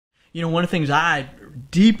You know, one of the things I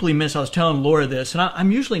deeply miss, I was telling Laura this, and I'm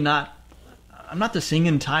usually not, I'm not the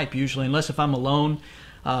singing type usually, unless if I'm alone,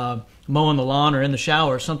 mowing the lawn or in the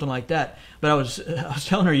shower or something like that. But I was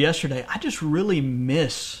telling her yesterday, I just really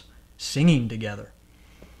miss singing together.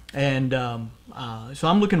 And so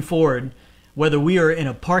I'm looking forward, whether we are in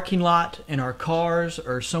a parking lot, in our cars,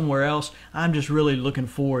 or somewhere else, I'm just really looking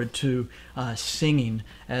forward to singing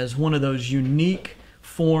as one of those unique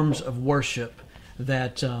forms of worship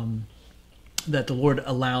that that the Lord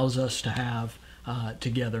allows us to have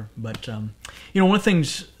together. But you know, one of the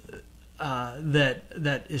things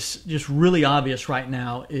that is just really obvious right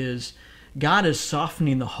now is God is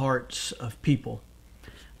softening the hearts of people.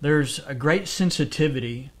 There's a great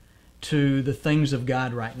sensitivity to the things of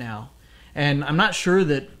God right now, and I'm not sure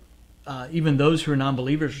that even those who are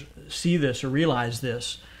non-believers see this or realize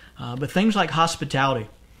this. But things like hospitality.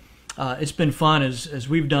 It's been fun as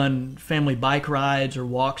we've done family bike rides or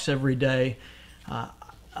walks every day.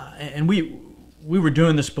 And we were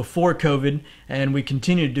doing this before COVID, and we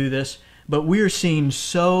continue to do this, but we are seeing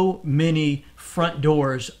so many front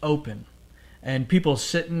doors open and people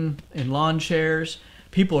sitting in lawn chairs.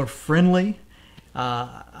 People are friendly.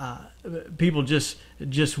 People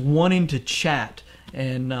just wanting to chat.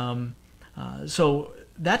 And so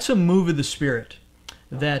that's a move of the Spirit.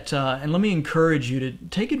 That and let me encourage you to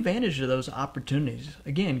take advantage of those opportunities.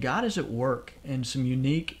 Again, God is at work in some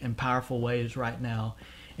unique and powerful ways right now,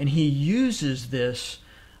 and He uses this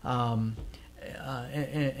in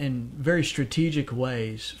very strategic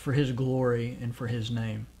ways for His glory and for His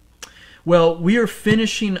name. Well, we are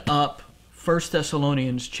finishing up 1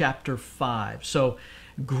 Thessalonians chapter 5. So,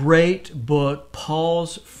 great book,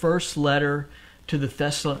 Paul's first letter to the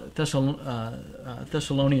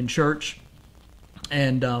Thessalonian church.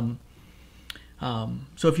 And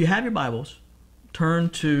so if you have your Bibles, turn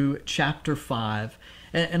to chapter 5.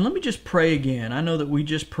 And let me just pray again. I know that we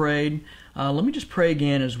just prayed. Let me just pray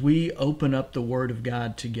again as we open up the Word of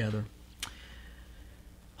God together.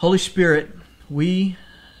 Holy Spirit, we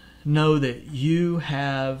know that You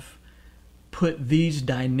have put these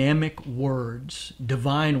dynamic words,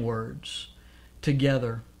 divine words,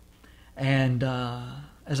 together. And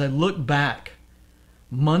as I look back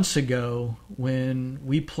months ago when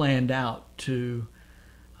we planned out to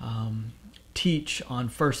teach on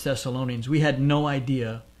 1 Thessalonians, we had no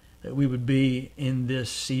idea that we would be in this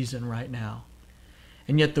season right now.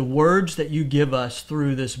 And yet the words that You give us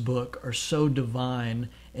through this book are so divine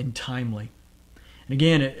and timely. And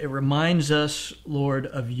again, it reminds us, Lord,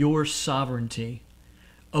 of Your sovereignty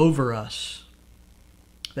over us.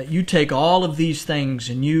 That You take all of these things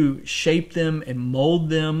and You shape them and mold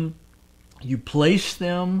them. You place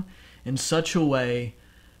them in such a way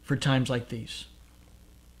for times like these.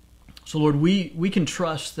 So Lord, we can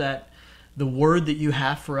trust that the word that You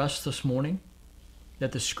have for us this morning,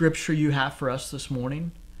 that the scripture You have for us this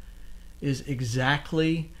morning is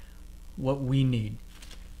exactly what we need.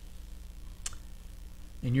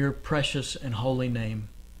 In Your precious and holy name,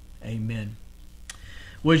 amen.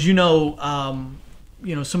 Well, as you know,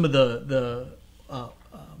 some of the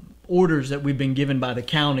orders that we've been given by the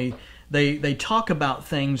county, they talk about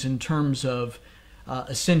things in terms of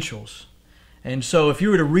essentials. And so if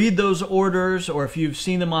you were to read those orders, or if you've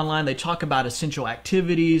seen them online, they talk about essential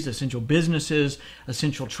activities, essential businesses,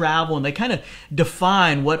 essential travel, and they kind of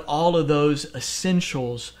define what all of those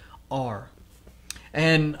essentials are.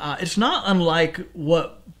 And it's not unlike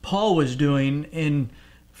what Paul was doing in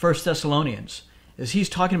 1 Thessalonians, as he's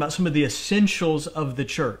talking about some of the essentials of the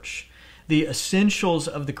church, the essentials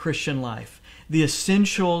of the Christian life, the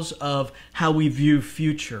essentials of how we view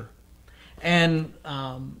future. And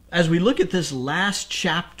as we look at this last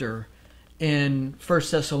chapter in 1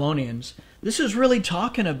 Thessalonians, this is really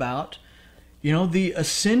talking about, the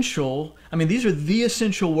essential, these are the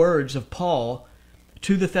essential words of Paul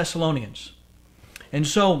to the Thessalonians. And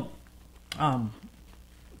so I'm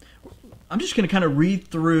just going to kind of read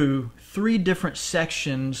through 3 different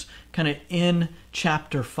sections kind of in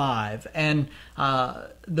chapter 5. And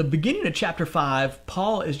the beginning of chapter 5,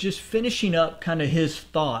 Paul is just finishing up kind of his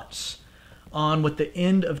thoughts on what the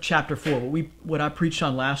end of chapter 4, what I preached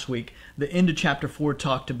on last week, the end of chapter 4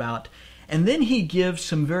 talked about. And then he gives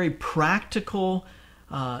some very practical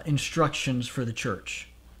instructions for the church.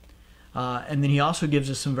 And then he also gives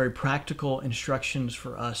us some very practical instructions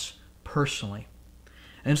for us personally.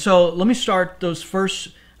 And so let me start those first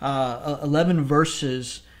 11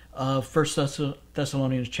 verses of 1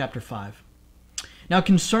 Thessalonians chapter 5. Now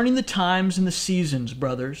concerning the times and the seasons,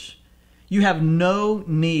 brothers, you have no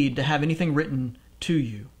need to have anything written to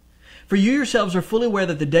you. For you yourselves are fully aware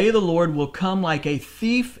that the day of the Lord will come like a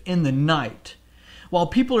thief in the night, While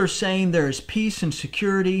people are saying there is peace and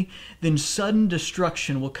security, then sudden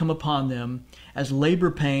destruction will come upon them as labor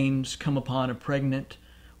pains come upon a pregnant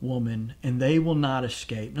woman, and they will not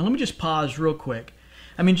escape. Now let me just pause real quick.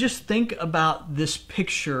 I mean, just think about this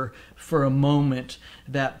picture for a moment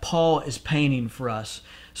that Paul is painting for us.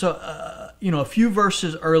 So, a few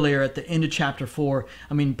verses earlier at the end of chapter 4,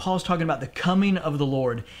 Paul's talking about the coming of the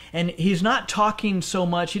Lord. And he's not talking so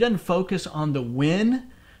much, he doesn't focus on the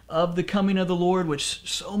when of the coming of the Lord, which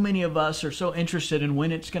so many of us are so interested in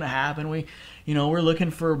when it's going to happen. We're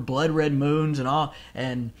looking for blood red moons and all,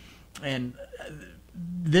 and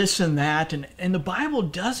this and that. And the Bible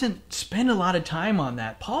doesn't spend a lot of time on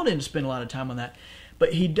that. Paul didn't spend a lot of time on that.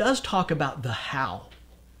 But he does talk about the how.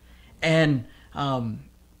 And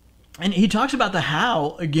he talks about the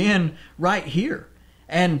how again right here.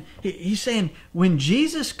 And he's saying when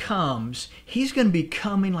Jesus comes, he's going to be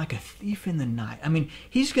coming like a thief in the night.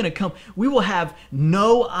 He's going to come. We will have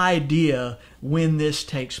no idea when this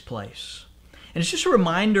takes place. And it's just a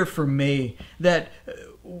reminder for me that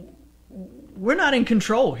we're not in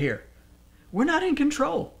control here. We're not in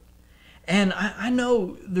control. And I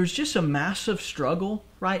know there's just a massive struggle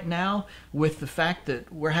right now with the fact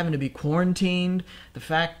that we're having to be quarantined, the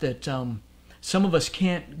fact that some of us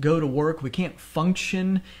can't go to work, we can't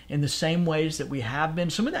function in the same ways that we have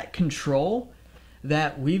been. Some of that control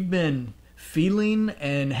that we've been feeling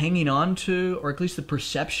and hanging on to, or at least the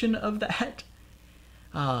perception of that,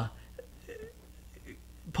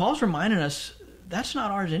 Paul's reminding us that's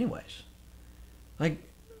not ours anyways. Like,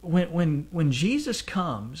 when Jesus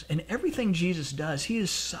comes and everything Jesus does, he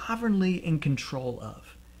is sovereignly in control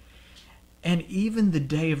of. And even the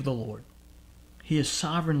day of the Lord, he is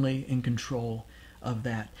sovereignly in control of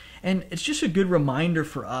that. And it's just a good reminder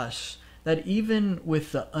for us that even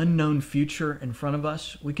with the unknown future in front of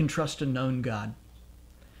us, we can trust a known God.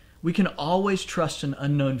 We can always trust an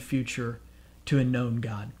unknown future to a known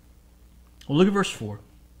God. Well, look at verse 4.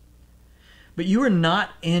 But you are not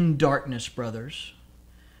in darkness, brothers,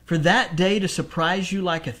 for that day to surprise you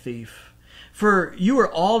like a thief. For you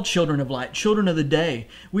are all children of light, children of the day.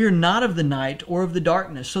 We are not of the night or of the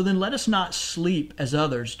darkness. So then let us not sleep as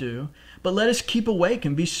others do, but let us keep awake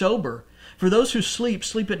and be sober. For those who sleep,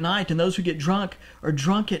 sleep at night, and those who get drunk are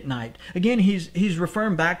drunk at night. Again, he's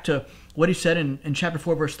referring back to what he said in chapter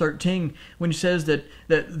 4, verse 13, when he says that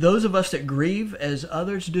those of us that grieve as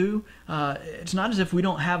others do, it's not as if we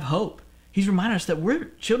don't have hope. He's reminding us that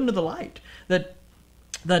we're children of the light, that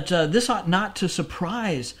this ought not to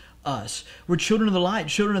surprise us. We're children of the light,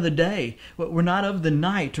 children of the day. We're not of the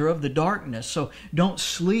night or of the darkness. So don't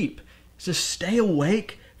sleep. Just stay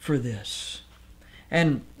awake for this.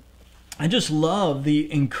 And I just love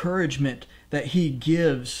the encouragement that he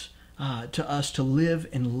gives to us to live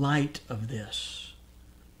in light of this.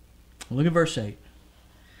 Look at verse 8.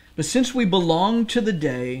 But since we belong to the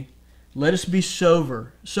day, let us be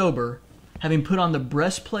sober, having put on the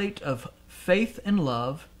breastplate of faith and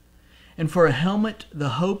love, and for a helmet, the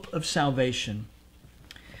hope of salvation.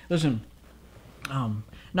 Listen,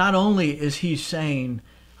 not only is he saying,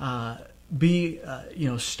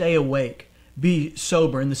 stay awake, be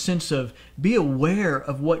sober, in the sense of be aware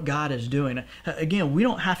of what God is doing. Again, we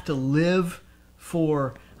don't have to live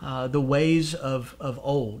for the ways of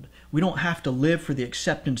old. We don't have to live for the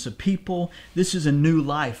acceptance of people. This is a new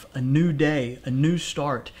life, a new day, a new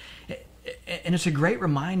start. And it's a great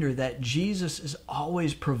reminder that Jesus is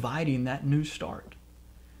always providing that new start.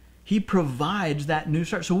 He provides that new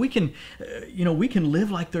start. So we can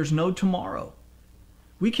live like there's no tomorrow.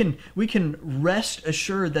 We can rest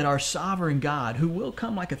assured that our sovereign God, who will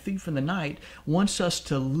come like a thief in the night, wants us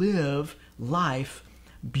to live life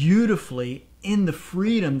beautifully in the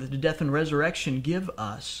freedom that the death and resurrection give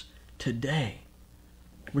us today.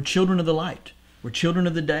 We're children of the light. We're children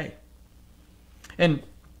of the day. And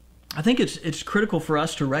I think it's critical for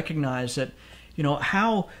us to recognize that,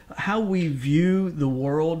 how we view the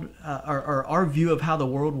world, or our view of how the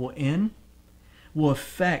world will end, will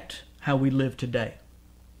affect how we live today.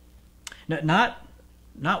 Not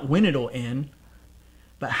when it'll end,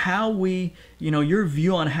 but how your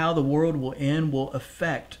view on how the world will end will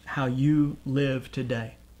affect how you live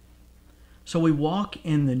today. So we walk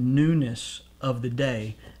in the newness of the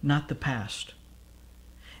day, not the past.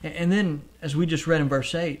 And then, as we just read in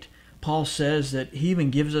verse 8, Paul says that he even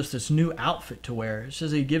gives us this new outfit to wear. It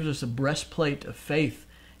says he gives us a breastplate of faith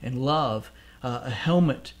and love, a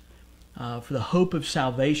helmet for the hope of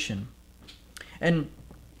salvation. And,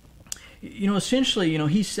 essentially,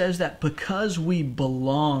 he says that because we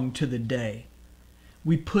belong to the day,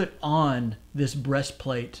 we put on this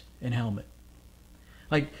breastplate and helmet.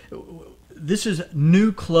 Like, this is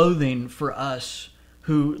new clothing for us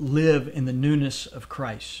who live in the newness of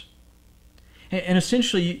Christ. And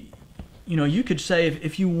essentially, you could say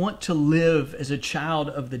if you want to live as a child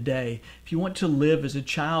of the day, if you want to live as a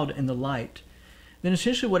child in the light, then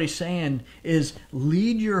essentially what he's saying is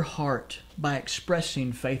lead your heart by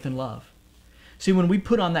expressing faith and love. See, when we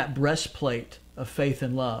put on that breastplate of faith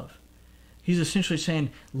and love, he's essentially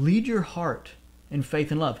saying, lead your heart in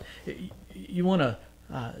faith and love. You want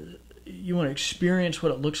to experience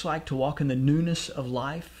what it looks like to walk in the newness of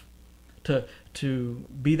life, to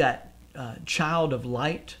be that child of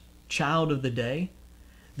light, child of the day.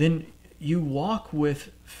 Then you walk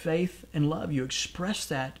with faith and love. You express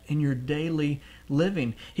that in your daily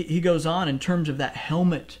living. He goes on in terms of that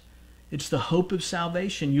helmet. It's the hope of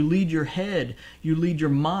salvation. You lead your head, you lead your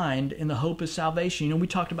mind in the hope of salvation. We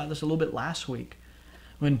talked about this a little bit last week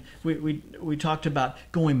when we talked about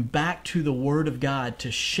going back to the Word of God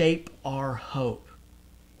to shape our hope.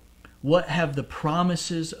 What have the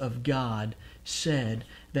promises of God said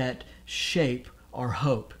that shape our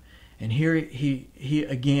hope? And here he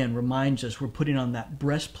again reminds us we're putting on that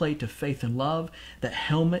breastplate of faith and love, that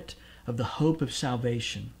helmet of the hope of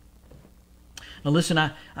salvation. Now listen,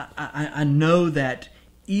 I know that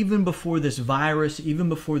even before this virus, even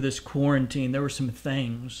before this quarantine, there were some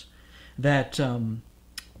things that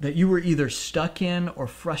you were either stuck in or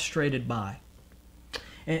frustrated by.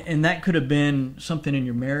 And that could have been something in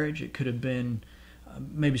your marriage. It could have been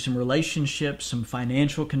maybe some relationships, some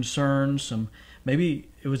financial concerns, maybe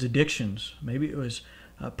it was addictions. Maybe it was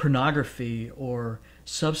pornography or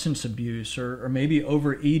substance abuse or maybe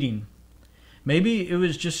overeating. Maybe it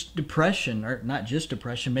was just depression, or not just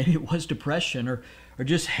depression. Maybe it was depression or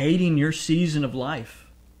just hating your season of life.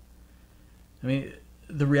 I mean,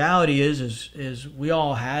 the reality is we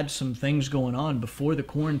all had some things going on before the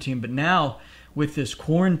quarantine, but now with this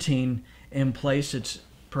quarantine in place, it's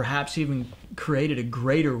perhaps even created a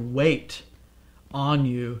greater weight on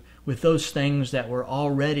you with those things that were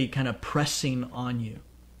already kind of pressing on you.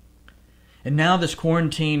 And now this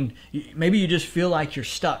quarantine, maybe you just feel like you're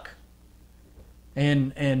stuck.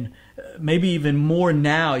 And maybe even more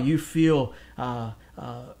now, you feel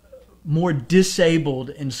more disabled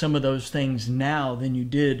in some of those things now than you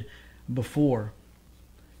did before.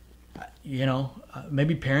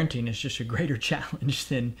 Maybe parenting is just a greater challenge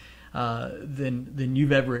than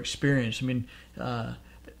you've ever experienced. I mean,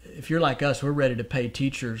 if you're like us, we're ready to pay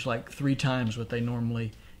teachers like 3 times what they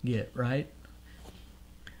normally get, right?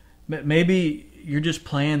 Maybe you're just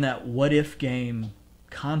playing that what-if game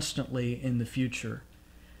constantly in the future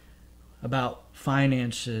about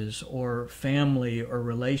finances or family or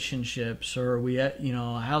relationships, or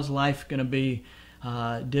how's life going to be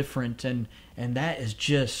different, and that is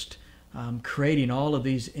just creating all of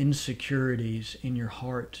these insecurities in your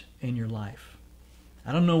heart, in your life.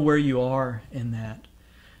 I don't know where you are in that,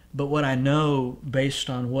 but what I know based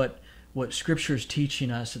on what Scripture is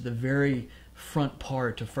teaching us at the very front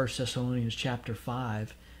part of 1 Thessalonians chapter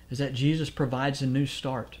 5 is that Jesus provides a new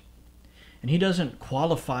start. And He doesn't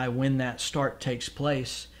qualify when that start takes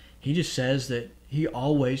place. He just says that He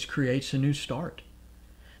always creates a new start.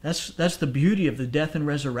 That's the beauty of the death and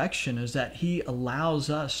resurrection, is that He allows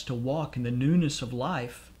us to walk in the newness of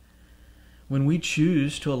life when we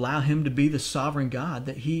choose to allow Him to be the sovereign God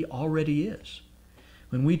that He already is.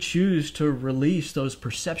 When we choose to release those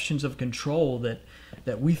perceptions of control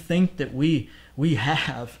that we think that we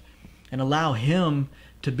have, and allow Him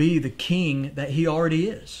to be the King that He already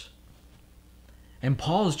is. And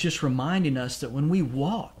Paul is just reminding us that when we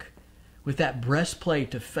walk with that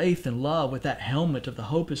breastplate of faith and love, with that helmet of the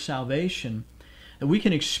hope of salvation, that we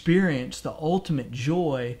can experience the ultimate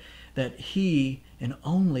joy that He and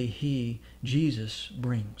only He, Jesus,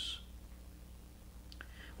 brings.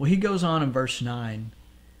 Well, he goes on in verse 9.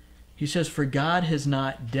 He says, "For God has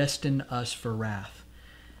not destined us for wrath."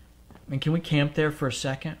 I mean, can we camp there for a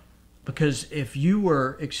second? Because if you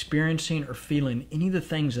were experiencing or feeling any of the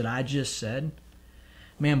things that I just said,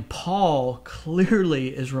 man, Paul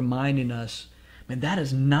clearly is reminding us, man, that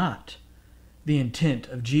is not the intent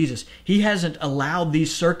of Jesus. He hasn't allowed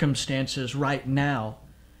these circumstances right now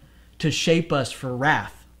to shape us for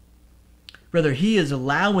wrath. Rather, He is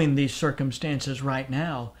allowing these circumstances right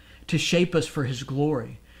now to shape us for His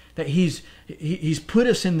glory. That He's put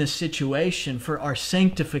us in this situation for our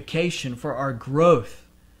sanctification, for our growth,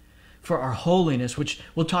 for our holiness, which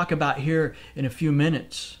we'll talk about here in a few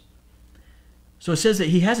minutes. So it says that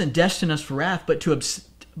He hasn't destined us for wrath, but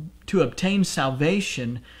to obtain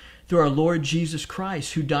salvation through our Lord Jesus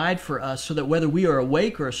Christ, who died for us, so that whether we are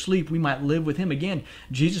awake or asleep, we might live with Him. Again,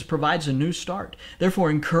 Jesus provides a new start. Therefore,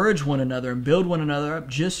 encourage one another and build one another up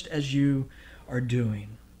just as you are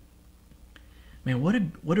doing. Man, what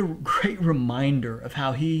a great reminder of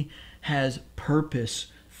how He has purpose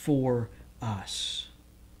for us.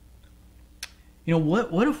 You know,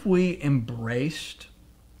 what if we embraced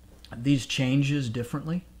these changes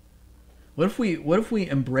differently? What if we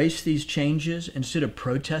embraced these changes instead of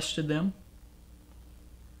protested them?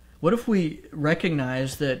 What if we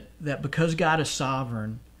recognize that because God is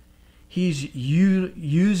sovereign, He's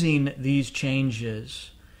using these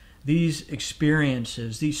changes, these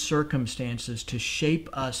experiences, these circumstances to shape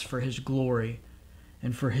us for His glory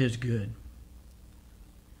and for His good?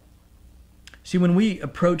 See, when we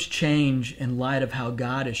approach change in light of how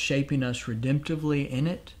God is shaping us redemptively in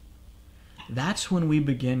it, that's when we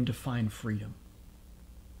begin to find freedom.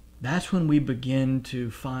 That's when we begin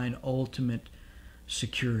to find ultimate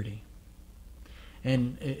security.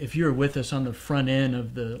 And if you were with us on the front end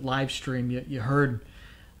of the live stream, you heard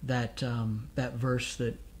that verse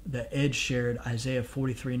that Ed shared, Isaiah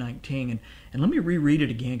 43:19. And let me reread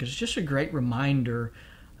it again, because it's just a great reminder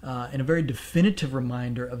and a very definitive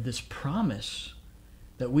reminder of this promise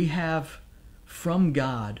that we have from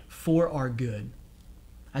God for our good.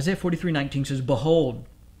 Isaiah 43:19 says, "Behold,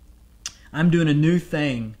 I'm doing a new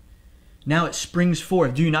thing. Now it springs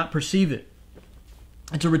forth. Do you not perceive it?"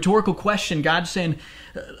 It's a rhetorical question. God's saying,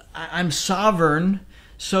 I'm sovereign,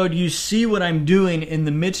 so do you see what I'm doing in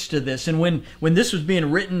the midst of this? And when this was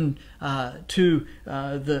being written to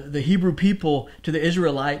the Hebrew people, to the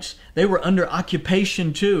Israelites, they were under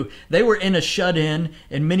occupation too. They were in a shut-in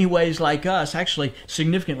many ways like us, actually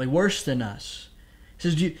significantly worse than us. It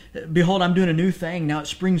says, "Behold, I'm doing a new thing. Now it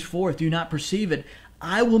springs forth. Do you not perceive it?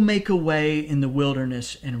 I will make a way in the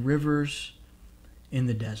wilderness and rivers in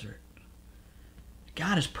the desert."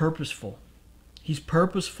 God is purposeful. He's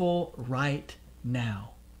purposeful right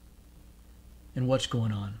now in what's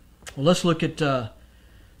going on. Well, let's look at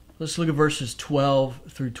verses 12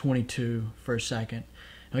 through 22 for a second.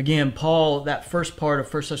 Again, Paul, that first part of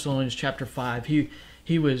 1 Thessalonians chapter 5,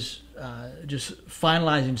 he was just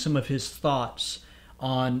finalizing some of his thoughts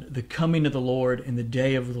on the coming of the Lord and the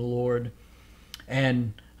day of the Lord,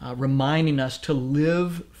 and reminding us to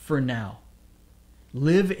live for now.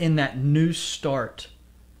 Live in that new start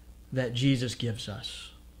that Jesus gives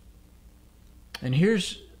us. And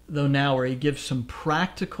here's, though, now where he gives some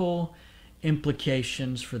practical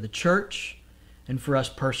implications for the church and for us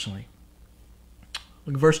personally.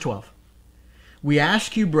 Look at verse 12. "We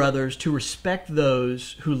ask you, brothers, to respect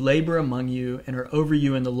those who labor among you and are over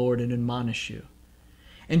you in the Lord and admonish you,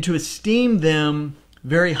 and to esteem them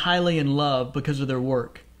very highly in love because of their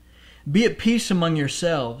work. Be at peace among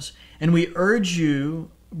yourselves. And we urge you,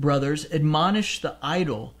 brothers, admonish the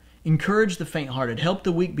idle, encourage the faint-hearted, help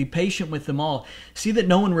the weak, be patient with them all. See that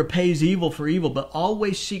no one repays evil for evil, but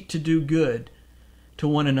always seek to do good to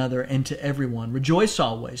one another and to everyone. Rejoice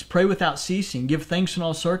always, pray without ceasing, give thanks in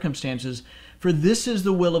all circumstances, for this is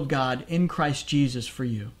the will of God in Christ Jesus for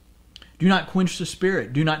you. Do not quench the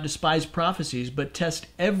spirit, do not despise prophecies, but test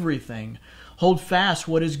everything. Hold fast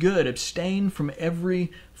what is good, abstain from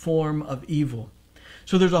every form of evil."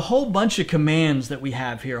 So there's a whole bunch of commands that we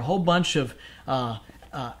have here, a whole bunch of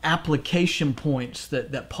application points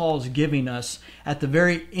that Paul's giving us at the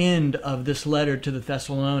very end of this letter to the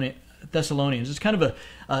Thessalonians. It's kind of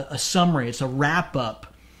a summary, it's a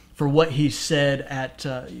wrap-up for what he said at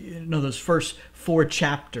those first 4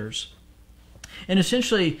 chapters. And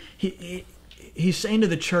essentially, he's saying to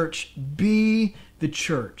the church, be the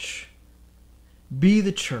church. Be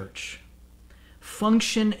the church.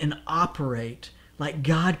 Function and operate like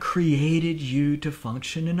God created you to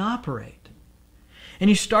function and operate.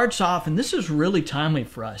 And he starts off, and this is really timely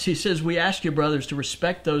for us. He says, "We ask you, brothers, to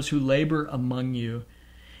respect those who labor among you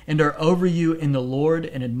and are over you in the Lord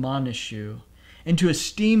and admonish you, and to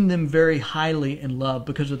esteem them very highly in love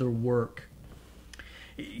because of their work."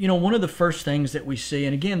 You know, one of the first things that we see,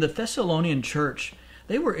 and again, the Thessalonian church,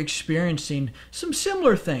 they were experiencing some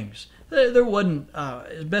similar things. There wasn't,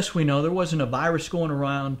 as best we know, there wasn't a virus going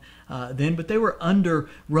around then, but they were under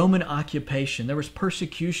Roman occupation. There was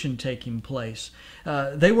persecution taking place.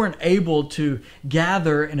 They weren't able to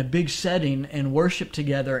gather in a big setting and worship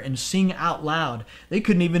together and sing out loud. They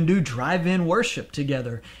couldn't even do drive-in worship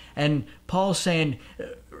together. And Paul's saying,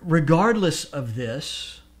 regardless of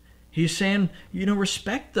this, he's saying,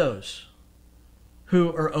 respect those who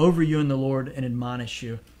are over you in the Lord and admonish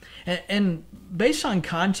you. And based on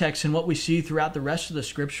context and what we see throughout the rest of the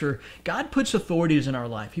Scripture, God puts authorities in our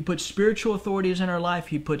life. He puts spiritual authorities in our life.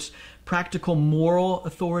 He puts practical moral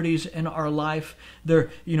authorities in our life.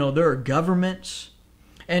 There are governments.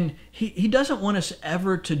 And he doesn't want us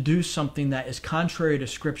ever to do something that is contrary to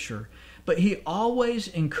Scripture. But he always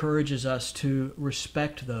encourages us to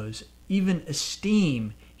respect those, even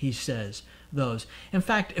esteem, he says, those. In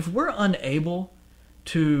fact, if we're unable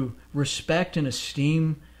to respect and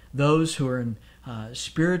esteem those who are in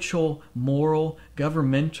spiritual, moral,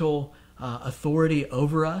 governmental authority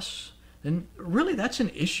over us, then really that's an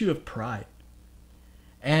issue of pride.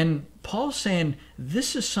 And Paul's saying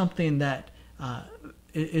this is something that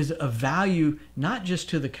is a value not just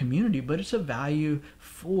to the community, but it's a value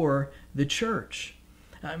for the church.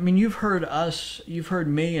 I mean, you've heard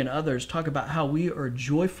me and others talk about how we are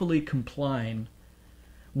joyfully complying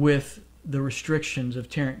with the restrictions of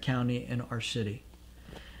Tarrant County and our city.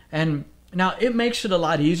 And now it makes it a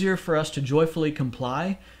lot easier for us to joyfully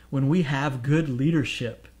comply when we have good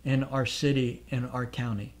leadership in our city and our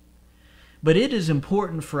county. But it is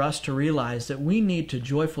important for us to realize that we need to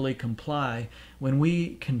joyfully comply when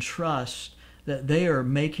we can trust that they are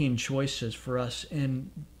making choices for us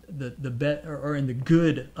in in the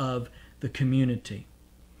good of the community.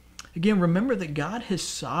 Again, remember that God has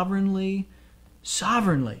sovereignly,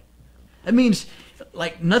 that means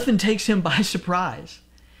like nothing takes him by surprise.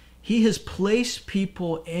 He has placed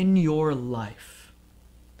people in your life,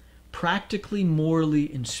 practically,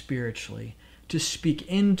 morally, and spiritually, to speak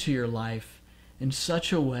into your life in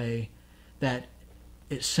such a way that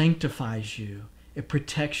it sanctifies you, it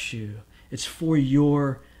protects you, it's for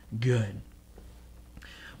your good.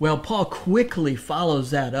 Well, Paul quickly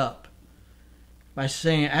follows that up by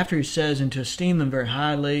saying, after he says, and to esteem them very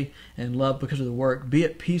highly and love because of the work, be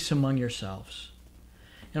at peace among yourselves.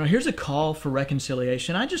 Here's a call for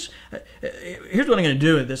reconciliation. Here's what I'm going to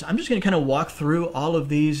do with this. I'm just going to kind of walk through all of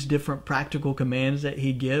these different practical commands that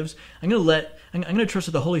he gives. I'm going to trust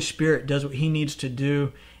that the Holy Spirit does what he needs to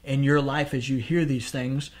do in your life as you hear these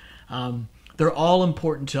things. They're all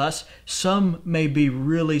important to us. Some may be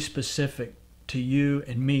really specific to you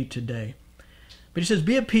and me today. But he says,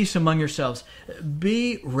 be at peace among yourselves.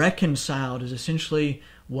 Be reconciled is essentially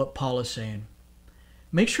what Paul is saying.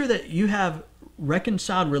 Make sure that you have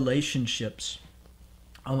reconciled relationships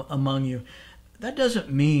among you. That doesn't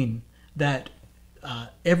mean that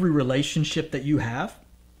every relationship that you have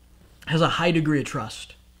has a high degree of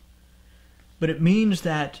trust. But it means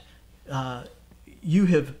that you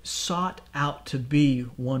have sought out to be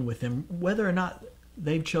one with them, whether or not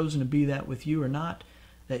they've chosen to be that with you or not,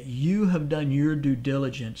 that you have done your due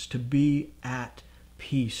diligence to be at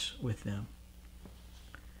peace with them.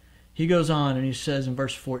 He goes on and he says in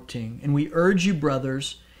verse 14, and we urge you,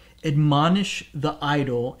 brothers, admonish the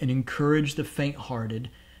idle and encourage the faint-hearted,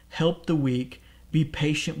 help the weak, be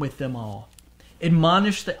patient with them all.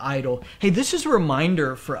 Admonish the idle. Hey, this is a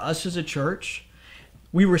reminder for us as a church.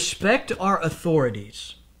 We respect our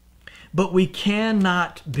authorities, but we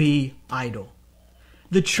cannot be idle.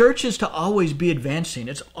 The church is to always be advancing.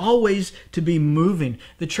 It's always to be moving.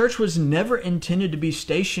 The church was never intended to be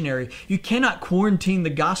stationary. You cannot quarantine the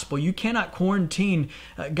gospel. You cannot quarantine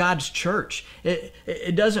God's church.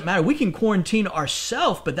 It doesn't matter. We can quarantine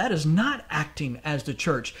ourselves, but that is not acting as the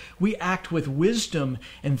church. We act with wisdom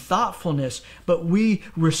and thoughtfulness, but we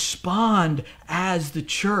respond as the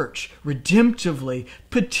church redemptively,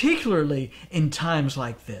 particularly in times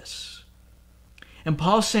like this. And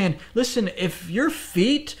Paul's saying, listen, if your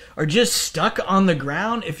feet are just stuck on the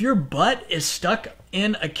ground, if your butt is stuck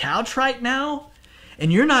in a couch right now,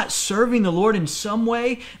 and you're not serving the Lord in some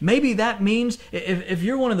way, maybe that means if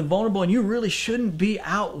you're one of the vulnerable and you really shouldn't be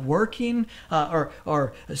out working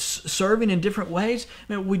or serving in different ways,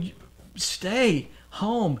 would you stay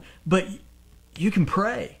home, but you can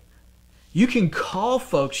pray. You can call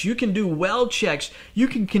folks. You can do well checks. You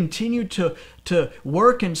can continue to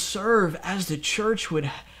work and serve as the church would,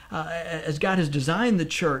 as God has designed the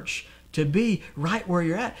church to be right where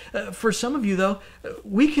you're at. For some of you, though,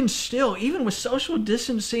 we can still, even with social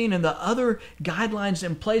distancing and the other guidelines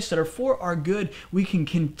in place that are for our good, we can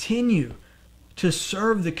continue to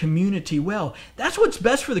serve the community well. That's what's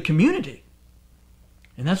best for the community.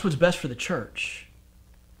 And that's what's best for the church.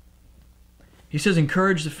 He says,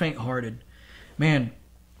 encourage the faint-hearted. Man,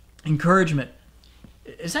 encouragement.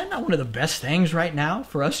 Is that not one of the best things right now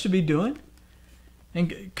for us to be doing?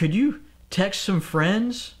 And could you text some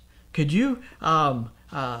friends? Could you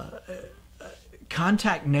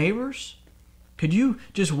contact neighbors? Could you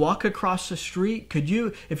just walk across the street? Could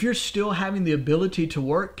you, if you're still having the ability to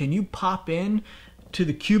work, can you pop in to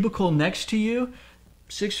the cubicle next to you,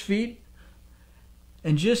 6 feet,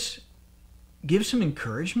 and just give some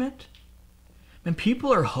encouragement? And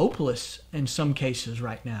people are hopeless in some cases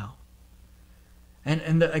right now.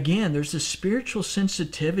 And again, there's this spiritual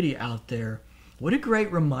sensitivity out there. What a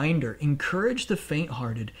great reminder. Encourage the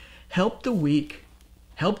faint-hearted. Help the weak.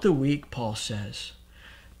 Help the weak, Paul says.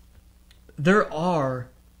 There are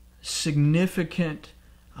significant,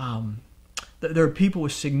 there are people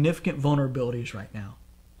with significant vulnerabilities right now.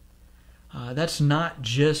 That's not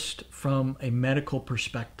just from a medical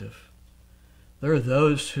perspective. There are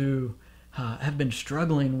those who have been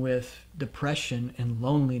struggling with depression and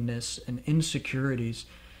loneliness and insecurities,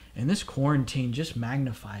 and this quarantine just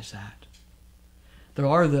magnifies that. There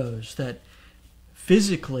are those that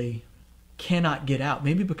physically cannot get out,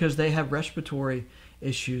 maybe because they have respiratory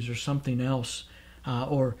issues or something else,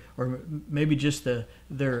 or maybe just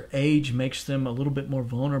their age makes them a little bit more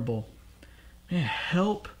vulnerable. Man,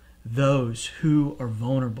 help those who are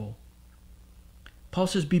vulnerable. Paul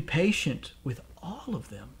says, be patient with all of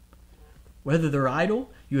them. Whether they're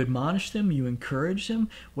idle, you admonish them, you encourage them.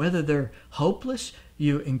 Whether they're hopeless,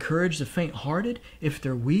 you encourage the faint-hearted. If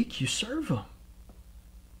they're weak, you serve them.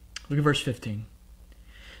 Look at verse 15.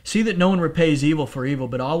 See that no one repays evil for evil,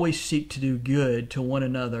 but always seek to do good to one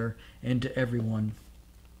another and to everyone.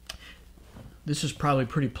 This is probably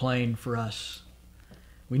pretty plain for us.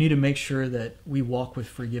 We need to make sure that we walk with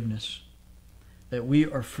forgiveness, that we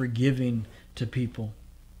are forgiving to people.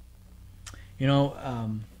 You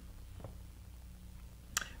know,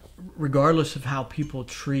 regardless of how people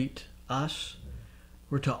treat us,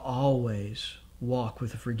 we're to always walk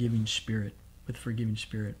with a forgiving spirit,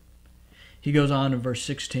 He goes on in verse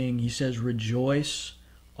 16, he says, rejoice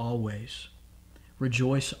always.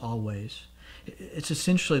 Rejoice always. It's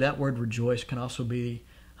essentially, that word rejoice can also be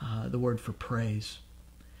the word for praise.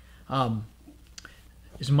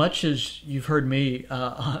 As much as you've heard me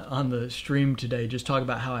on the stream today just talk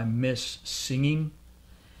about how I miss singing,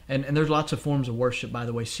 and there's lots of forms of worship, by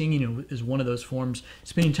the way. Singing is one of those forms.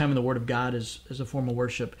 Spending time in the Word of God is a form of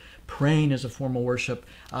worship. Praying is a form of worship.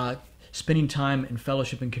 Spending time in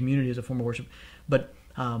fellowship and community is a form of worship. But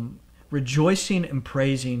rejoicing and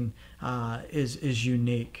praising is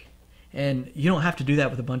unique. And you don't have to do that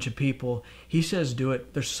with a bunch of people. He says do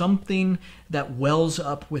it. There's something that wells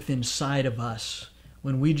up within inside of us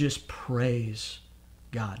when we just praise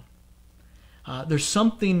God. There's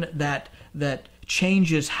something that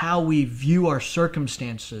changes how we view our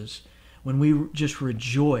circumstances when we just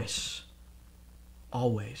rejoice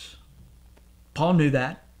always. Paul knew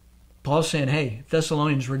that. Paul's saying, hey,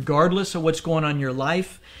 Thessalonians, regardless of what's going on in your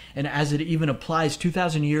life, and as it even applies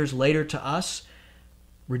 2,000 years later to us,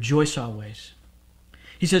 rejoice always.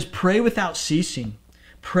 He says, pray without ceasing.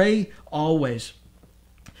 Pray always.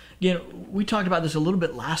 Again, we talked about this a little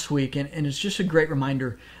bit last week, and it's just a great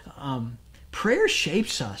reminder. Prayer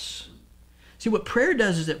shapes us. See, what prayer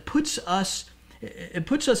does is it puts us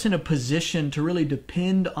in a position to really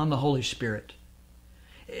depend on the Holy Spirit.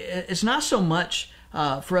 It's not so much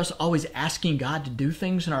for us always asking God to do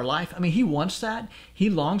things in our life. I mean, He wants that.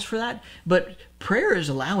 He longs for that. But prayer is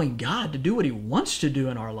allowing God to do what He wants to do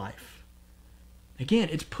in our life. Again,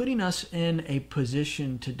 it's putting us in a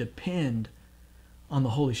position to depend on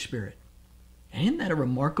the Holy Spirit. And isn't that a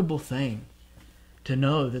remarkable thing? To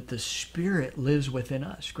know that the Spirit lives within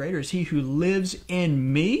us. Greater is He who lives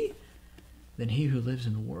in me than he who lives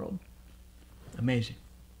in the world. Amazing.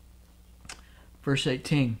 Verse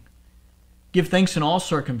 18. Give thanks in all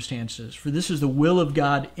circumstances, for this is the will of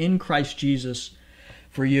God in Christ Jesus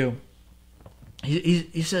for you.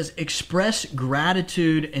 He says, express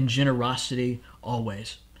gratitude and generosity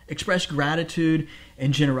always. Express gratitude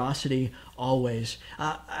and generosity always.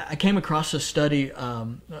 I came across a study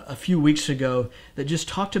a few weeks ago that just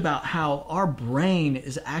talked about how our brain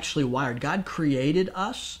is actually wired. God created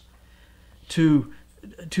us to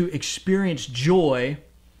experience joy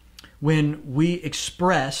when we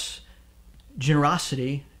express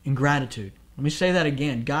generosity and gratitude. Let me say that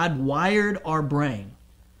again. God wired our brain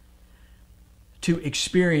to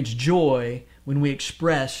experience joy when we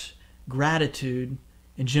express gratitude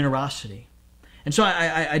and generosity. And so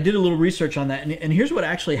I did a little research on that, and here's what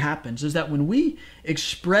actually happens, is that when we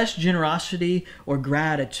express generosity or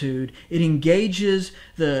gratitude, it engages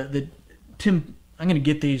I'm going to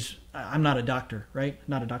get these, I'm not a doctor, right?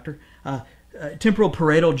 Not a doctor. Temporal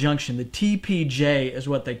parietal junction, the TPJ is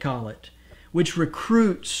what they call it, which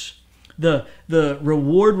recruits the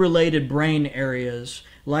reward-related brain areas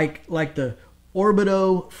like the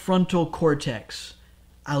orbitofrontal cortex.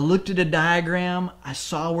 I looked at a diagram. I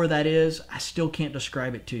saw where that is. I still can't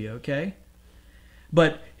describe it to you, okay?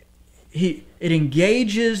 But it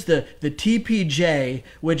engages the TPJ,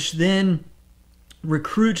 which then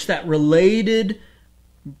recruits that related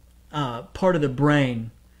part of the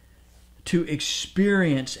brain to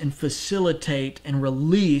experience and facilitate and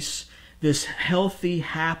release this healthy,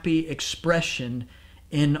 happy expression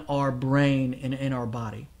in our brain and in our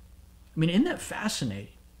body. I mean, isn't that fascinating?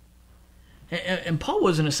 And Paul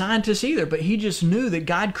wasn't a scientist either, but he just knew that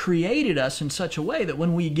God created us in such a way that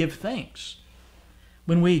when we give thanks,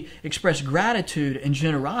 when we express gratitude and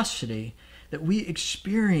generosity, that we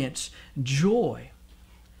experience joy.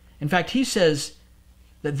 In fact, he says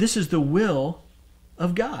that this is the will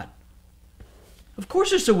of God. Of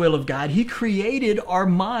course it's the will of God. He created our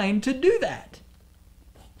mind to do that.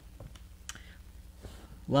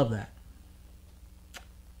 Love that.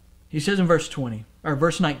 He says in verse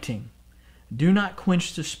 19, do not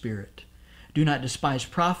quench the spirit. Do not despise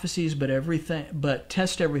prophecies, but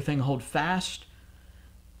test everything, hold fast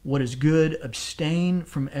what is good, abstain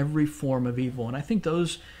from every form of evil. And I think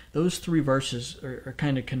those three verses are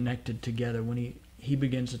kind of connected together when he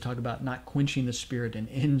begins to talk about not quenching the spirit and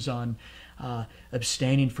ends on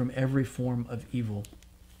abstaining from every form of evil.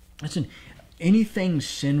 Listen, anything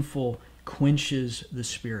sinful quenches the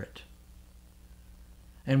spirit.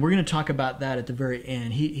 And we're going to talk about that at the very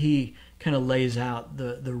end. He kind of lays out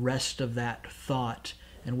the rest of that thought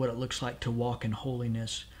and what it looks like to walk in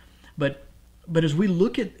holiness. But as we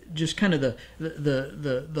look at just kind of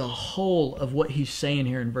the whole of what he's saying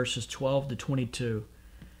here in verses 12 to 22,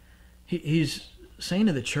 he's saying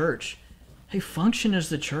to the church, hey, function as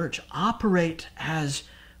the church. Operate as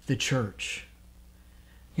the church.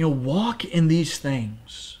 Walk in these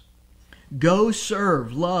things. Go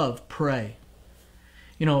serve, love, pray.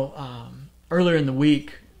 Earlier in the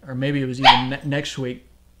week, or maybe it was even next week,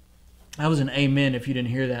 I was an amen if you didn't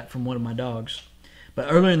hear that from one of my dogs.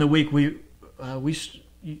 But earlier in the week,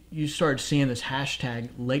 you started seeing this hashtag,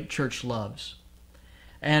 Lake Church Loves.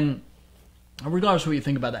 And regardless of what you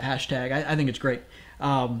think about that hashtag, I think it's great.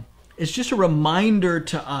 It's just a reminder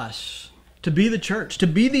to us to be the church, to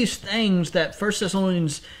be these things that 1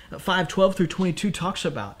 Thessalonians 5:12 through 22 talks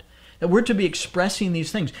about. That we're to be expressing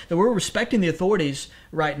these things, that we're respecting the authorities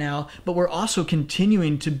right now, but we're also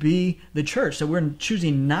continuing to be the church, that we're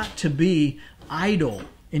choosing not to be idle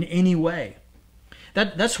in any way.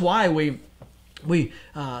 That's why we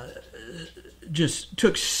just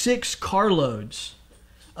took 6 carloads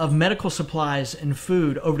of medical supplies and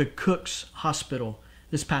food over to Cook's Hospital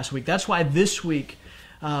this past week. That's why this week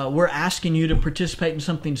we're asking you to participate in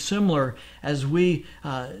something similar as we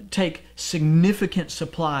take significant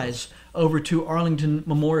supplies over to Arlington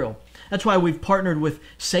Memorial. That's why we've partnered with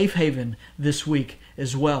Safe Haven this week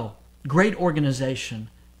as well. Great organization.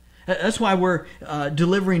 That's why we're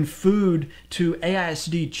delivering food to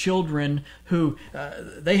AISD children who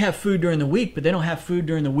they have food during the week, but they don't have food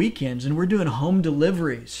during the weekends, and we're doing home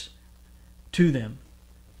deliveries to them.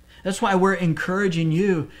 That's why we're encouraging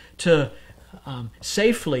you to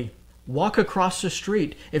safely walk across the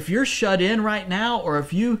street. If you're shut in right now, or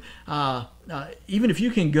if you, even if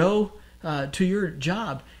you can go to your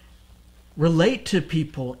job, relate to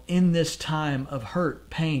people in this time of hurt,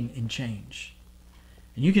 pain, and change.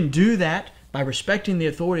 And you can do that by respecting the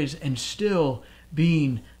authorities and still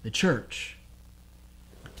being the church.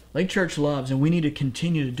 Lake Church loves, and we need to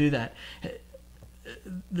continue to do that.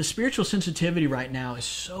 The spiritual sensitivity right now is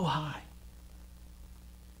so high.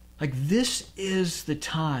 Like, this is the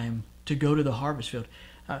time to go to the harvest field.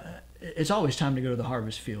 It's always time to go to the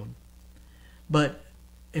harvest field. But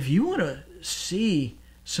if you want to see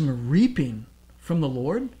some reaping from the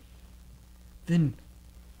Lord, then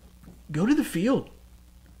go to the field.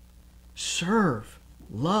 Serve,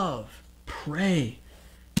 love, pray,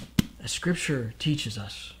 as Scripture teaches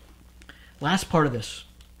us. Last part of this,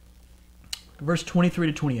 verse 23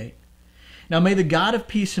 to 28. Now may the God of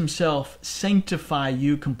peace himself sanctify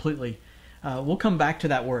you completely. We'll come back to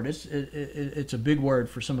that word. It's a big word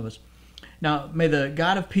for some of us. Now may the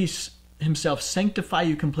God of peace himself sanctify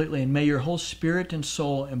you completely, and may your whole spirit and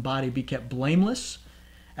soul and body be kept blameless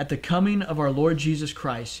at the coming of our Lord Jesus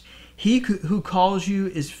Christ. He who calls you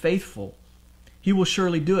is faithful. He will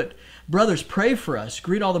surely do it. Brothers, pray for us.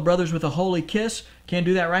 Greet all the brothers with a holy kiss. Can't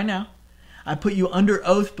do that right now. I put you under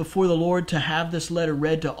oath before the Lord to have this letter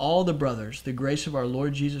read to all the brothers. The grace of our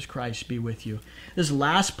Lord Jesus Christ be with you. This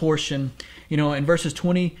last portion, in verses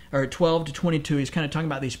 12 to 22, he's kind of talking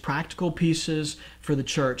about these practical pieces for the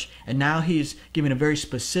church. And now he's giving a very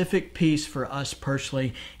specific piece for us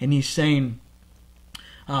personally. And he's saying,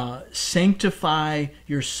 sanctify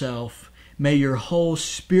yourself. May your whole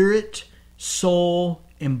spirit, soul,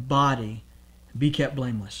 and body be kept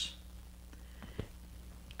blameless.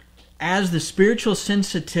 As the spiritual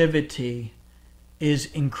sensitivity is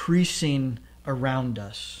increasing around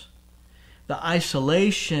us, the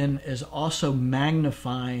isolation is also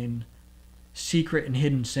magnifying secret and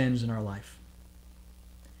hidden sins in our life.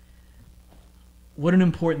 What an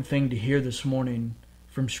important thing to hear this morning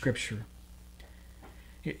from Scripture.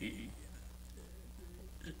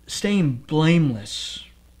 staying blameless,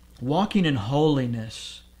 walking in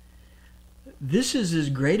holiness, this is as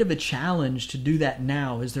great of a challenge to do that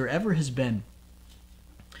now as there ever has been.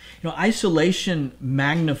 Isolation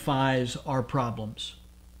magnifies our problems.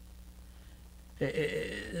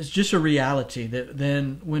 It's just a reality that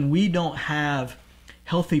then when we don't have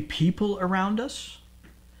healthy people around us,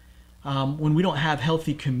 when we don't have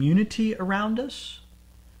healthy community around us,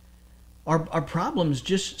 our problems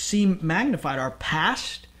just seem magnified. Our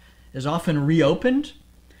past is often reopened.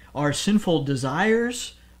 Our sinful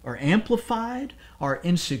desires are amplified. Our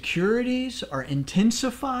insecurities are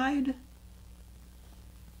intensified.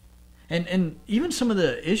 And even some of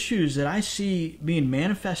the issues that I see being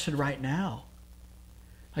manifested right now,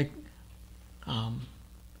 like,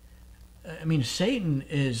 Satan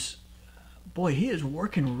is, he is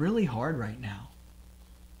working really hard right now.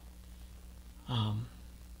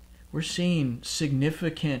 We're seeing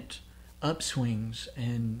significant upswings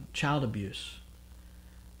in child abuse.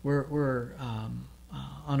 We're on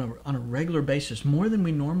a regular basis, more than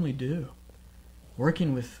we normally do,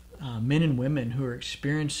 working with men and women who are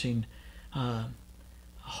experiencing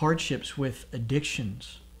hardships with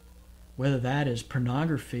addictions, whether that is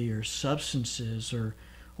pornography or substances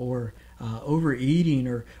or overeating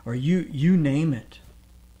or you name it.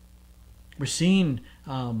 We're seeing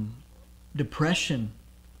depression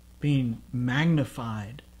being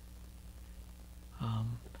magnified.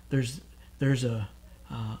 There's a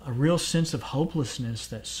real sense of hopelessness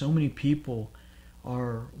that so many people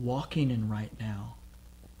are walking in right now,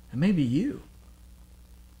 and maybe you.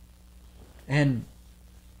 And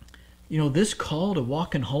this call to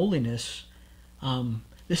walk in holiness,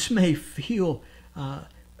 this may feel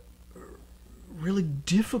really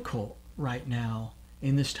difficult right now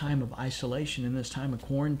in this time of isolation, in this time of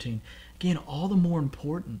quarantine. Again, all the more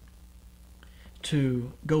important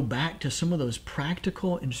to go back to some of those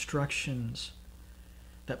practical instructions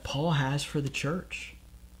that Paul has for the church.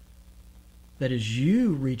 That as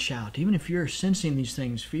you reach out, even if you're sensing these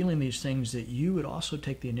things, feeling these things, that you would also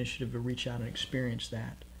take the initiative to reach out and experience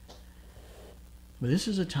that. But this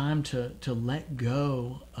is a time to let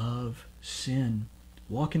go of sin,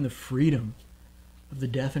 walk in the freedom of the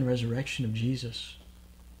death and resurrection of Jesus.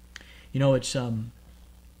 It's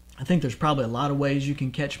I think there's probably a lot of ways you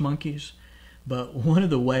can catch monkeys, but one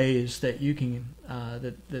of the ways that you can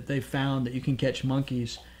that they found that you can catch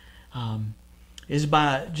monkeys is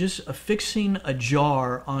by just affixing a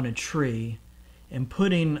jar on a tree and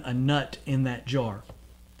putting a nut in that jar.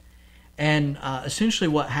 And essentially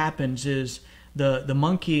what happens is the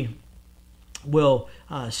monkey will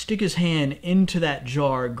stick his hand into that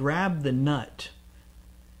jar, grab the nut,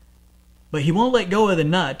 but he won't let go of the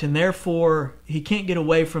nut, and therefore he can't get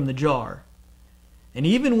away from the jar. And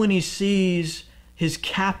even when he sees his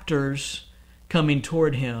captors coming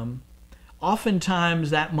toward him,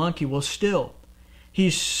 oftentimes that monkey will still.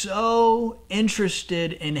 He's so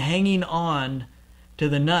interested in hanging on to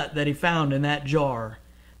the nut that he found in that jar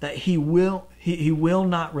that he will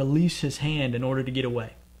not release his hand in order to get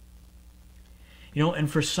away. And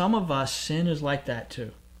for some of us, sin is like that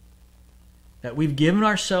too. That we've given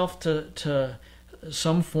ourselves to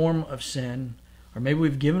some form of sin, or maybe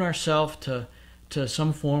we've given ourselves to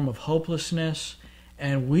some form of hopelessness,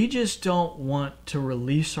 and we just don't want to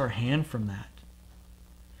release our hand from that.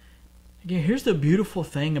 Again, here's the beautiful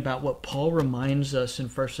thing about what Paul reminds us in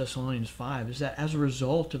 1 Thessalonians 5, is that as a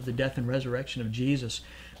result of the death and resurrection of Jesus,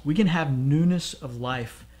 we can have newness of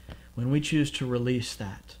life when we choose to release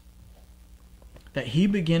that. That he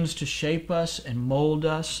begins to shape us and mold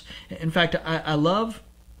us. In fact, I love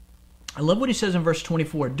what he says in verse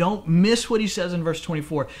 24. Don't miss what he says in verse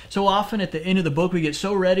 24. So often at the end of the book, we get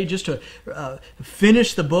so ready just to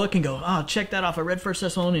finish the book and go, check that off. I read 1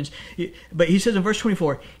 Thessalonians. But he says in verse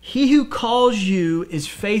 24, he who calls you is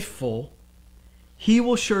faithful. He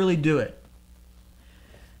will surely do it.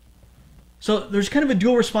 So there's kind of a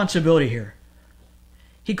dual responsibility here.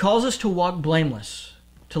 He calls us to walk blameless,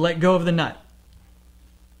 to let go of the nut.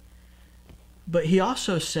 But he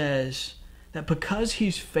also says that because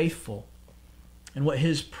he's faithful and what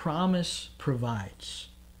his promise provides,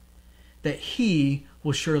 that he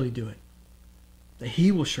will surely do it. That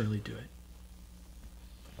he will surely do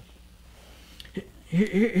it.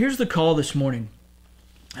 Here's the call this morning.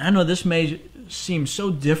 I know this may seem so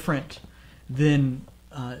different than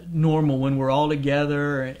normal when we're all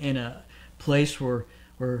together in a place where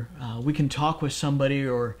we can talk with somebody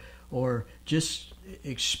or just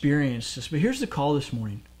experience this. But here's the call this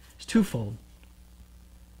morning. It's twofold.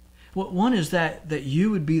 One is that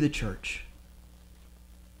you would be the church.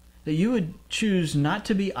 That you would choose not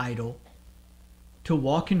to be idle, to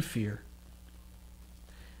walk in fear.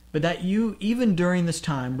 but that you, even during this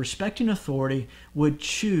time, respecting authority, would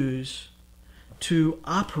choose to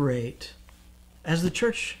operate as the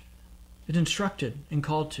church is instructed and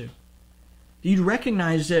called to. You'd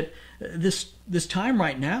recognize that this time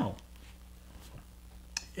right now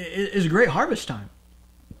is a great harvest time.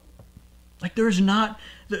 Like there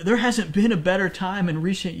hasn't been a better time in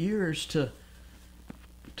recent years to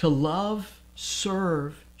love,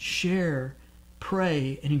 serve, share,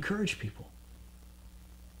 pray, and encourage people.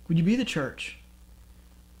 Would you be the church?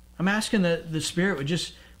 I'm asking that the Spirit would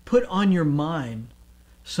just put on your mind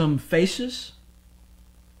some faces,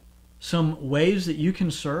 some ways that you can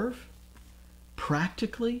serve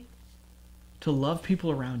practically to love people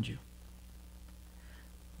around you.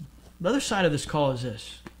 The other side of this call is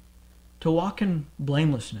this: to walk in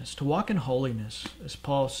blamelessness, to walk in holiness, as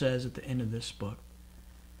Paul says at the end of this book.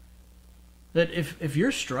 That if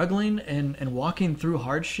you're struggling and walking through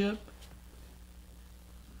hardship,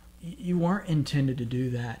 you weren't intended to do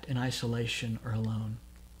that in isolation or alone.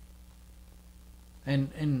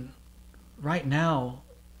 And right now,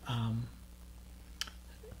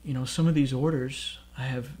 some of these orders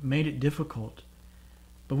have made it difficult,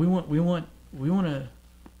 but we want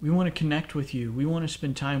to connect with you. We want to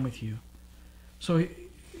spend time with you. So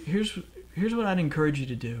here's what I'd encourage you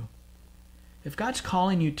to do. If God's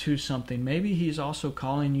calling you to something, maybe He's also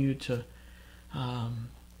calling you to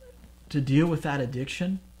deal with that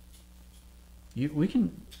addiction. We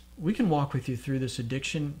can walk with you through this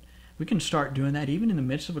addiction. We can start doing that even in the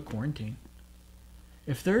midst of a quarantine.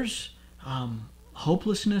 If there's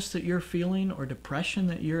hopelessness that you're feeling or depression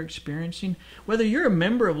that you're experiencing, whether you're a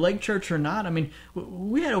member of Lake Church or not, I mean,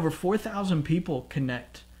 we had over 4,000 people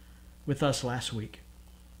connect with us last week.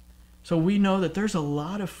 So we know that there's a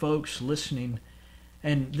lot of folks listening,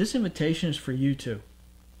 and this invitation is for you too.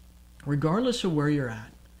 Regardless of where you're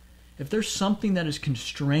at, if there's something that is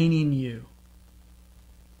constraining you,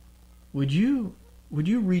 would you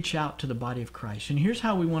reach out to the body of Christ? And here's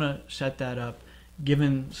how we want to set that up,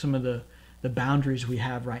 given some of the boundaries we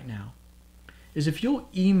have right now, is if you'll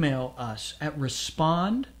email us at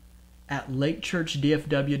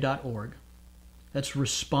respond@lakechurchdfw.org. That's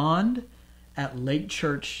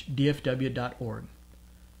respond@lakechurchdfw.org.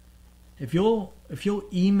 If you'll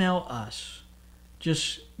email us,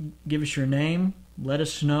 just give us your name, let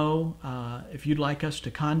us know if you'd like us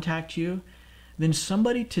to contact you. Then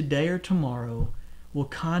somebody today or tomorrow will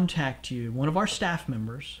contact you. One of our staff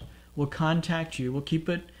members will contact you. We'll keep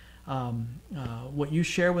it, what you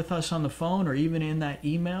share with us on the phone or even in that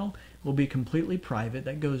email will be completely private.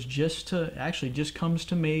 That goes just comes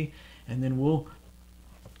to me, and then we'll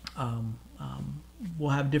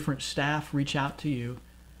have different staff reach out to you.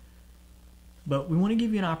 But we want to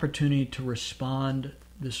give you an opportunity to respond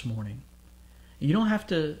this morning. You don't have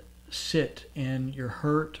to sit in your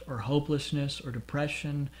hurt or hopelessness or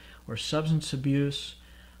depression or substance abuse.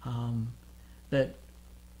 That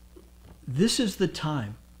this is the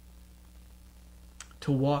time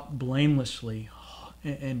to walk blamelessly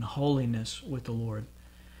in holiness with the Lord.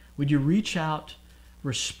 Would you reach out,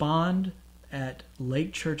 respond at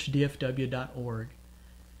lakechurchdfw.org,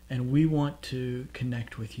 and we want to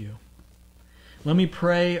connect with you. Let me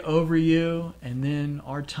pray over you, and then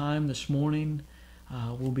our time this morning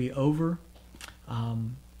will be over.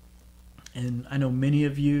 And I know many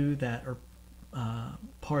of you that are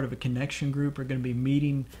part of a connection group are going to be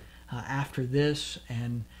meeting after this,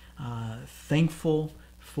 and thankful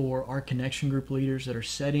for our connection group leaders that are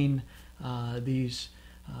setting these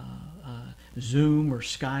Zoom or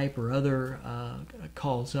Skype or other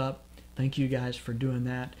calls up. Thank you guys for doing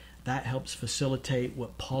that. That helps facilitate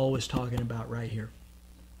what Paul was talking about right here.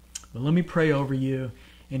 But let me pray over you,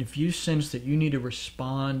 and if you sense that you need to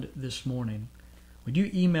respond this morning, would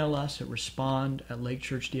you email us at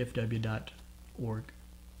respond@lakechurchdfw.org.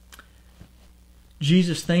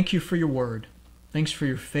 Jesus, thank you for your word. Thanks for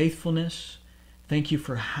your faithfulness. Thank you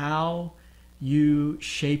for how you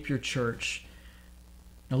shape your church.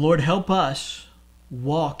 Now, Lord, help us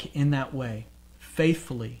walk in that way,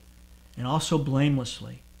 faithfully and also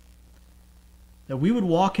blamelessly. That we would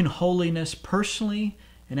walk in holiness personally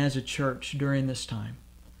and as a church during this time.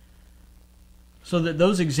 So that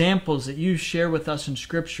those examples that you share with us in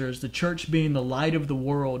Scripture as the church being the light of the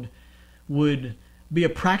world would be a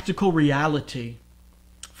practical reality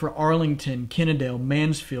for Arlington, Kennedale,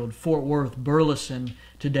 Mansfield, Fort Worth, Burleson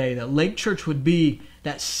today. That Lake Church would be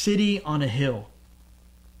that city on a hill.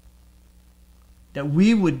 That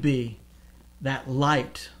we would be that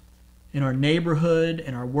light in our neighborhood,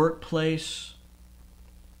 in our workplace.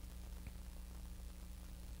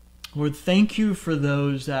 Lord, thank you for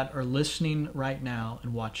those that are listening right now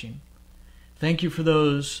and watching. Thank you for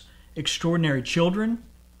those extraordinary children,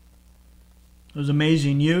 those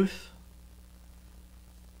amazing youth.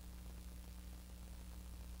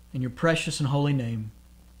 In your precious and holy name,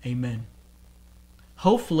 amen.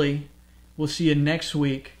 Hopefully, we'll see you next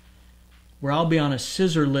week where I'll be on a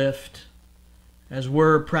scissor lift as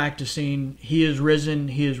we're practicing He is risen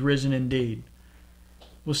indeed.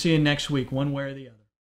 We'll see you next week, one way or the other.